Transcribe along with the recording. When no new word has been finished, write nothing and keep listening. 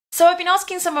So I've been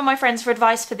asking some of my friends for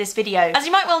advice for this video. As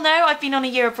you might well know, I've been on a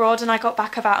year abroad and I got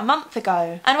back about a month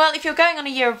ago. And well, if you're going on a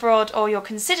year abroad or you're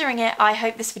considering it, I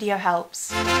hope this video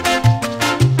helps.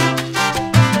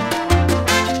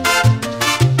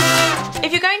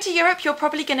 If you're going to Europe, you're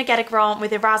probably going to get a grant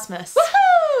with Erasmus.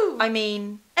 Woohoo! I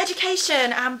mean,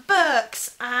 education and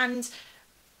books and...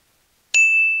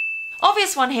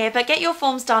 Obvious one here, but get your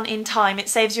forms done in time. It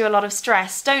saves you a lot of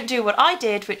stress. Don't do what I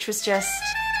did, which was just...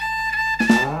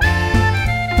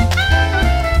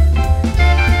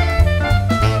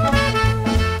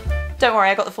 Don't worry,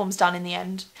 I got the forms done in the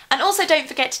end. And also don't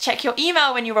forget to check your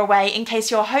email when you're away in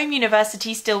case your home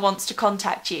university still wants to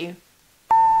contact you.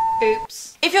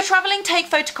 Oops. If you're travelling, take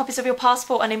photocopies of your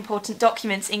passport and important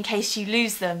documents in case you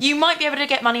lose them. You might be able to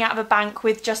get money out of a bank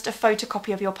with just a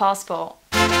photocopy of your passport.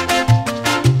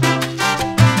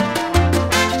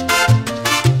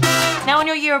 Now on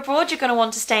your year abroad, you're going to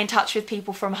want to stay in touch with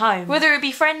people from home. Whether it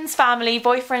be friends, family,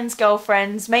 boyfriends,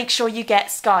 girlfriends, make sure you get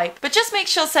Skype. But just make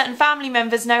sure certain family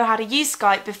members know how to use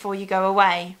Skype before you go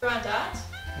away. Grandad?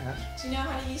 Yes? Do you know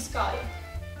how to use Skype?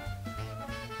 I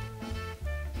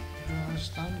don't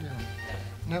understand you.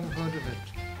 Never heard of it.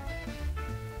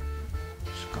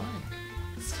 Skype.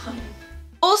 Skype.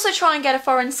 Also try and get a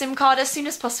foreign SIM card as soon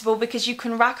as possible because you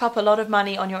can rack up a lot of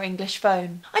money on your English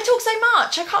phone. I talk so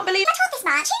much, I can't believe I talk this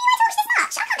much. Who knew I talked this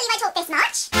much? I can't believe I talk this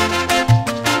much.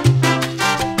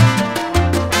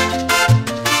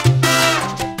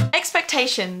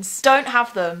 Expectations. Don't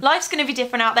have them. Life's going to be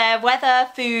different out there, weather,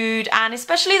 food, and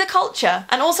especially the culture.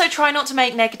 And also try not to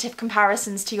make negative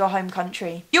comparisons to your home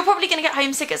country. You're probably going to get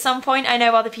homesick at some point. I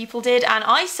know other people did, and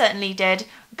I certainly did.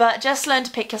 But just learn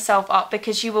to pick yourself up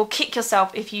because you will kick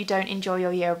yourself if you don't enjoy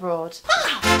your year abroad.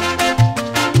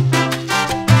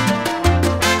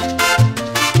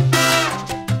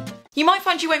 You might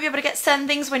find you won't be able to get certain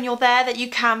things when you're there that you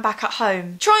can back at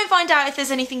home. Try and find out if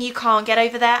there's anything you can't get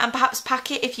over there and perhaps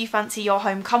pack it if you fancy your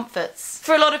home comforts.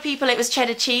 For a lot of people it was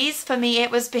cheddar cheese, for me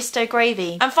it was Bisto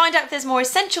gravy. And find out if there's more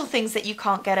essential things that you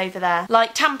can't get over there,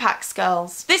 like Tampax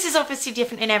girls. This is obviously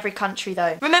different in every country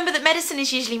though. Remember that medicine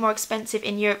is usually more expensive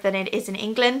in Europe than it is in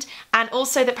England, and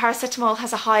also that paracetamol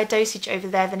has a higher dosage over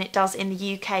there than it does in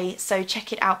the UK, so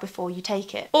check it out before you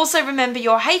take it. Also remember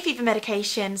your hay fever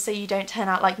medication so you don't turn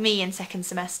out like me in second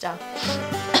semester.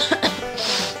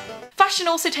 Fashion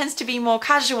also tends to be more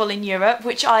casual in Europe,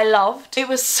 which I loved. It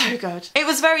was so good. It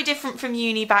was very different from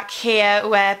uni back here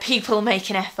where people make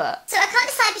an effort. So I can't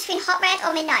decide between hot red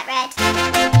or midnight red.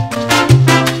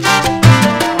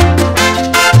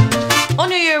 On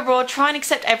your year abroad, try and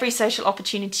accept every social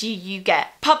opportunity you get.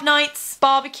 Pub nights,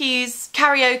 barbecues,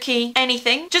 karaoke,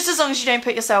 anything, just as long as you don't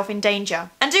put yourself in danger.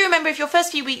 And do remember, if your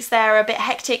first few weeks there are a bit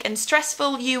hectic and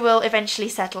stressful, you will eventually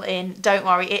settle in. Don't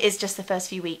worry, it is just the first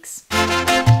few weeks.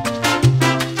 Now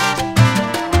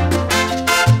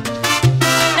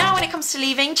when it comes to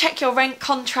leaving, check your rent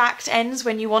contract ends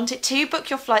when you want it to,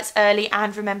 book your flights early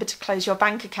and remember to close your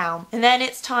bank account. And then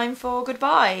it's time for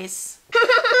goodbyes.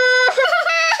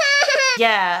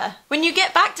 Yeah. When you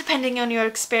get back, depending on your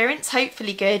experience,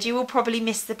 hopefully good, you will probably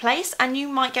miss the place and you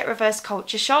might get reverse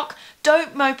culture shock.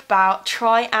 Don't mope about,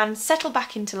 try and settle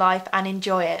back into life and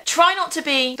enjoy it. Try not to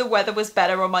be, the weather was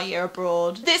better on my year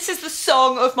abroad. This is the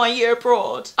song of my year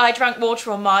abroad. I drank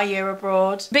water on my year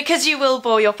abroad. Because you will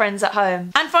bore your friends at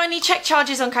home. And finally, check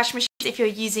charges on cash machines if you're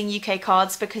using UK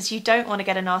cards because you don't want to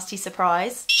get a nasty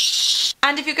surprise.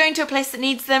 And if you're going to a place that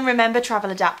needs them, remember travel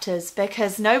adapters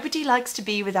because nobody likes to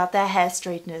be without their hair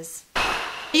straighteners.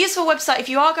 A useful website if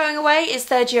you are going away is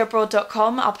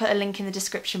thirdyearabroad.com. I'll put a link in the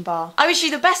description bar. I wish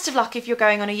you the best of luck if you're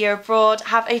going on a year abroad.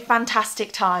 Have a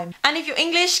fantastic time. And if you're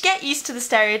English, get used to the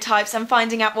stereotypes and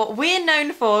finding out what we're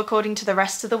known for according to the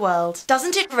rest of the world.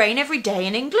 Doesn't it rain every day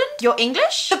in England? You're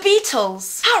English? The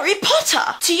Beatles? Harry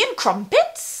Potter? Tea and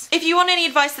crumpets? If you want any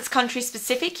advice that's country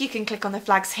specific, you can click on the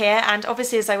flags here, and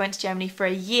obviously as I went to Germany for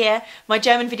a year, my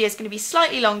German video is going to be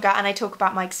slightly longer and I talk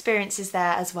about my experiences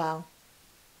there as well.